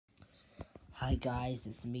Hi guys,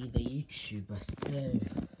 it's me, the YouTuber.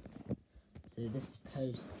 So this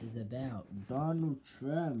post is about Donald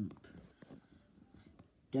Trump.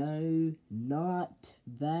 Do not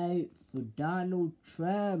vote for Donald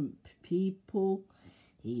Trump, people.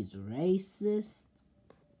 He's racist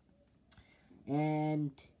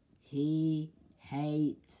and he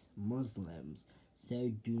hates Muslims.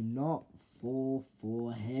 So do not fall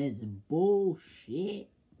for his bullshit.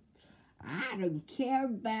 I don't care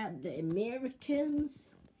about the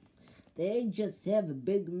Americans. They just have a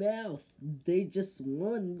big mouth. They just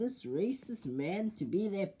want this racist man to be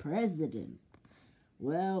their president.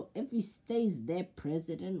 Well, if he stays their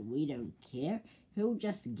president, we don't care. He'll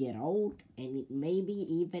just get old and maybe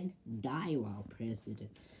even die while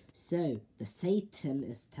president. So, the Satan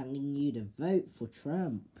is telling you to vote for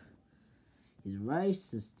Trump. He's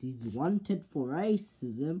racist. He's wanted for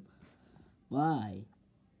racism by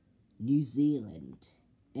New Zealand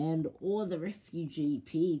and all the refugee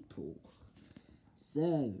people.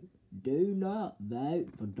 So, do not vote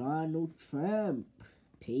for Donald Trump,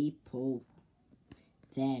 people.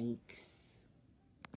 Thanks.